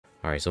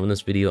Alright, so in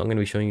this video, I'm going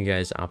to be showing you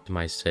guys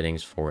optimized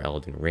settings for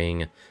Elden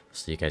Ring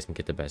so you guys can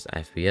get the best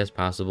FPS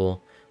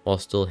possible while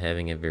still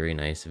having a very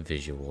nice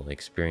visual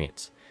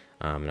experience.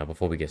 Now,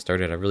 before we get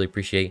started, I really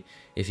appreciate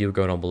if you would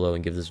go down below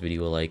and give this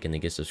video a like and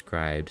then get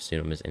subscribed so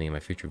you don't miss any of my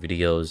future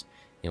videos.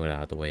 And with that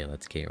out of the way,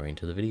 let's get right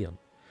into the video.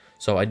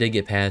 So I did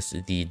get past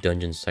the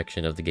dungeon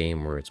section of the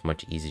game where it's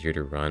much easier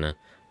to run.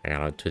 I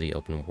got out to the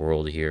open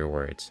world here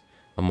where it's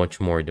a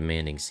much more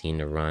demanding scene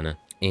to run.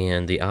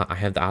 And I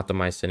have the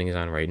optimized settings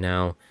on right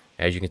now.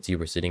 As you can see,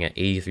 we're sitting at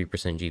 83%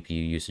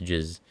 GPU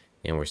usages,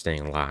 and we're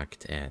staying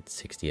locked at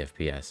 60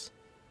 FPS.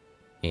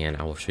 And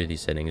I will show you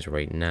these settings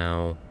right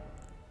now.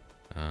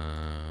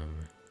 I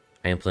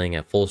am playing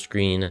at full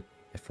screen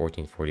at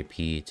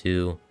 1440p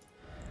too.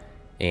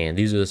 And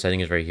these are the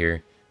settings right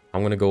here.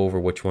 I'm going to go over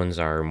which ones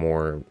are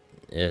more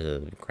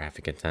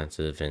graphic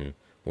intensive and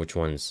which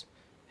ones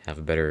have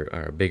a better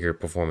or bigger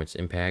performance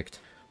impact.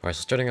 Alright,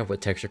 so starting off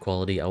with texture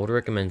quality, I would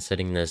recommend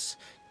setting this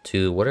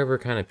to whatever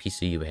kind of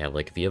PC you have.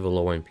 Like if you have a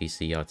low-end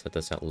PC, I would set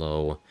this at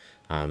low.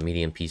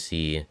 Medium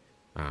PC,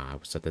 I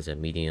would set this at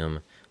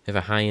medium. If you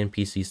have a high-end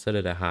PC, set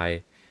it at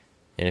high.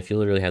 And if you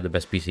literally have the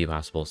best PC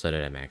possible, set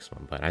it at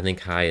maximum. But I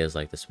think high is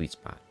like the sweet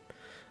spot.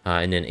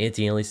 And then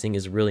anti-aliasing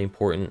is really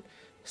important.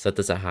 Set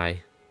this at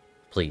high,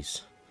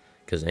 please.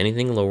 Because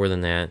anything lower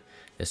than that,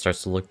 it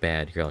starts to look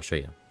bad. Here, I'll show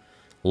you.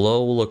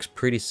 Low looks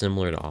pretty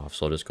similar to off,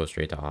 so I'll just go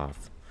straight to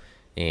off.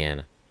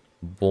 And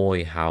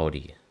boy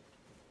howdy,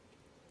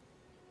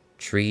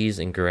 trees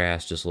and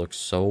grass just look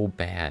so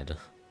bad.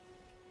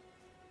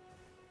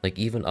 Like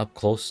even up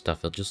close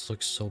stuff, it just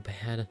looks so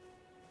bad.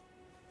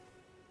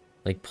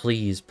 Like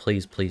please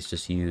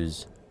just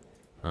use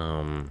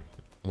what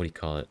do you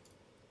call it,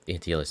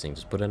 anti-aliasing.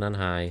 Just put it on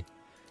high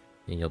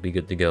and you'll be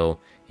good to go.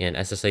 And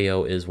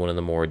SSAO is one of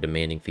the more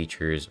demanding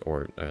features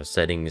or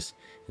settings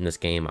in this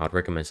game. I would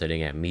recommend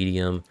setting at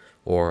medium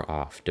or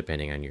off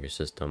depending on your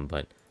system,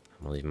 but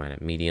I'm gonna leave mine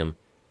at medium.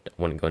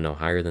 Wouldn't go no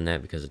higher than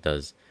that because it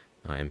does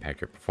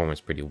impact your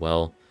performance pretty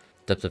well.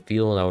 Depth of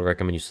field, I would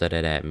recommend you set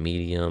it at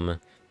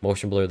medium.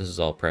 Motion blur, this is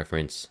all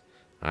preference.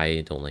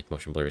 I don't like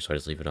motion blur, so I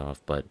just leave it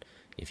off, but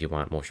if you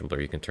want motion blur,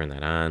 you can turn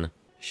that on.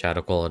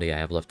 Shadow quality, I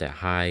have left at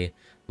high,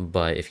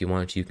 but if you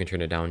want to, you can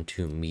turn it down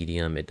to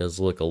medium. It does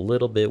look a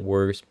little bit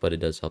worse, but it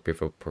does help your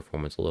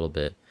performance a little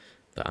bit,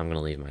 but I'm going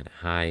to leave mine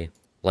at high.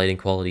 Lighting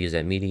quality is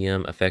at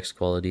medium. Effects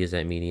quality is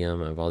at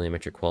medium.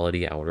 Volumetric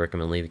quality, I would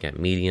recommend leaving at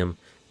medium.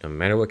 No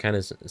matter what kind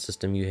of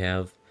system you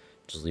have,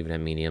 just leave it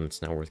at medium.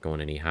 It's not worth going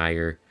any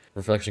higher.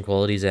 Reflection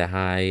quality is at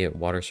high.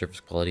 Water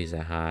surface quality is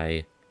at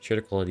high.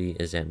 Shader quality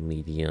is at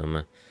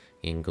medium.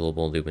 And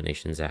global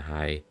illumination is at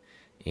high.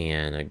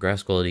 And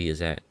grass quality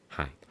is at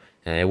high.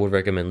 And I would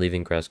recommend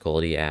leaving grass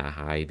quality at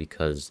high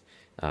because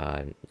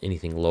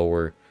anything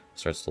lower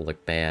starts to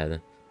look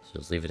bad. So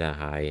just leave it at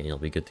high and you'll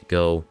be good to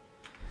go.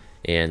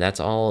 And that's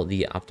all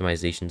the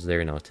optimizations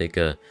there. Now take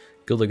a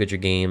good look at your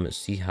game,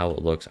 see how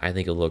it looks. I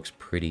think it looks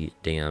pretty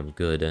damn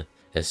good,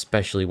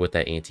 especially with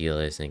that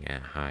anti-aliasing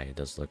at high. It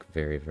does look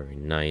very, very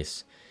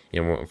nice.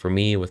 You know, for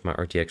me, with my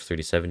RTX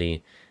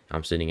 3070,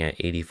 I'm sitting at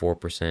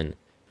 84%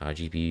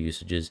 GPU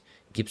usages.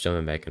 It keeps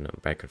jumping back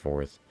and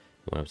forth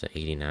when I'm at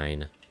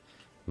 89.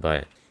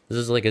 But this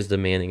is like as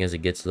demanding as it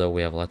gets, though.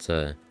 We have lots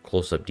of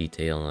close-up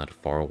detail and a lot of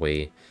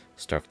far-away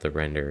stuff to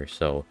render.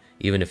 So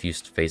even if you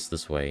face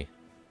this way,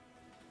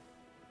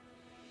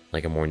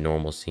 like a more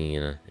normal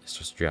scene, it's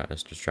just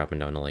dropping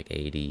down to like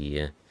 80,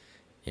 and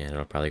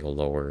it'll probably go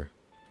lower.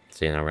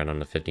 So now we're down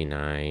to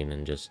 59,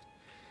 and just,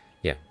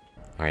 yeah.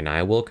 Alright, now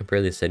I will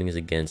compare these settings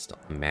against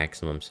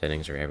maximum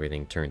settings, or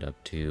everything turned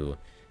up to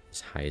as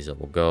high as it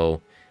will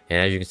go. And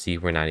as you can see,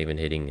 we're not even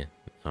hitting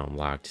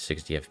locked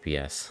 60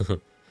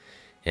 FPS.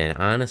 And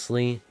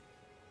honestly,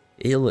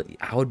 I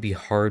would be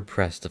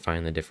hard-pressed to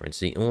find the difference.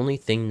 The only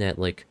thing that,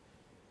 like,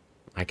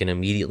 I can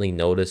immediately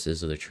notice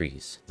is the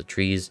trees. The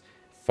trees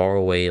far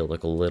away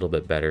look a little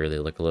bit better. They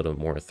look a little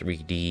more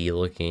 3D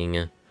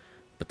looking,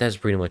 but that's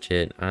pretty much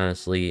it.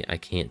 Honestly, I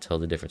can't tell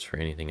the difference for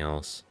anything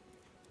else.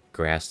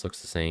 Grass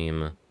looks the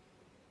same.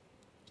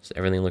 Just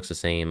everything looks the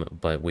same,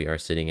 but we are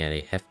sitting at a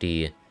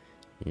hefty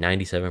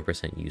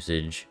 97%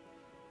 usage,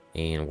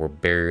 and we're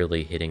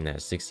barely hitting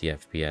that 60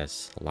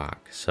 FPS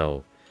lock.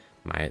 So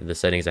the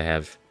settings I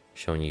have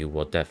shown you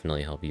will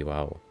definitely help you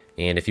out.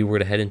 And if you were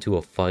to head into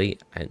a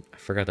fight, I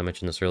forgot to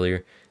mention this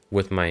earlier,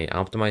 with my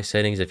optimized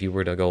settings, if you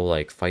were to go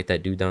like fight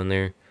that dude down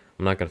there,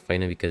 I'm not going to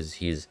fight him because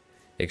he's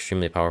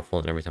extremely powerful,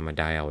 and every time I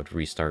die I would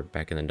restart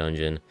back in the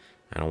dungeon.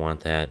 I don't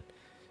want that.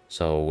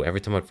 So every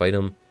time I'd fight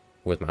him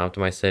with my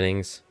optimized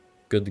settings,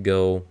 good to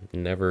go.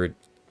 Never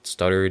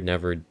stuttered,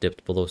 never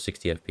dipped below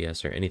 60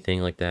 FPS or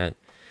anything like that.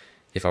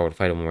 If I were to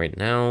fight him right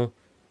now,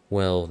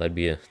 well, that'd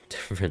be a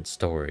different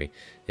story.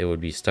 It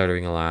would be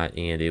stuttering a lot,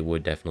 and it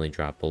would definitely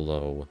drop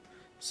below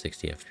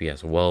 60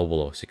 FPS, well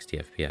below 60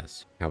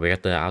 FPS. Now we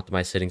got the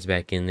optimized settings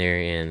back in there,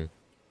 and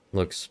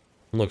looks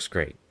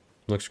great.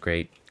 Looks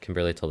great. Can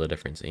barely tell the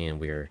difference, and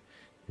we're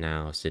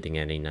now sitting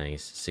at a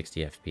nice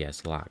 60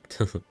 FPS locked.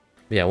 But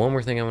yeah, one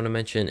more thing I want to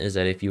mention is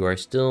that if you are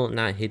still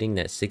not hitting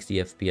that 60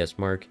 FPS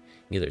mark,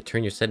 either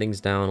turn your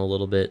settings down a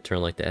little bit,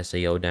 turn like the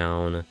SAO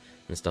down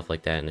and stuff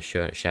like that, and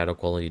the shadow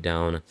quality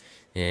down.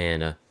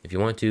 And if you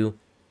want to,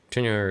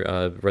 turn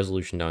your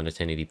resolution down to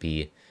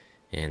 1080p,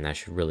 and that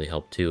should really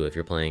help too if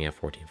you're playing at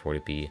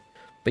 1440p.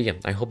 But yeah,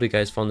 I hope you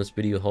guys found this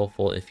video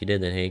helpful. If you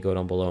did, then hey, go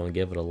down below and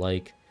give it a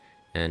like.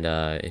 And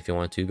if you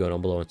want to, go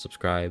down below and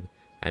subscribe.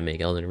 I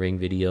make Elden Ring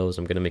videos.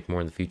 I'm going to make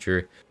more in the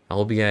future. I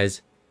hope you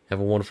guys have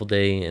a wonderful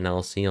day, and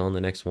I'll see you on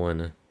the next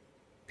one.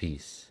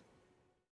 Peace.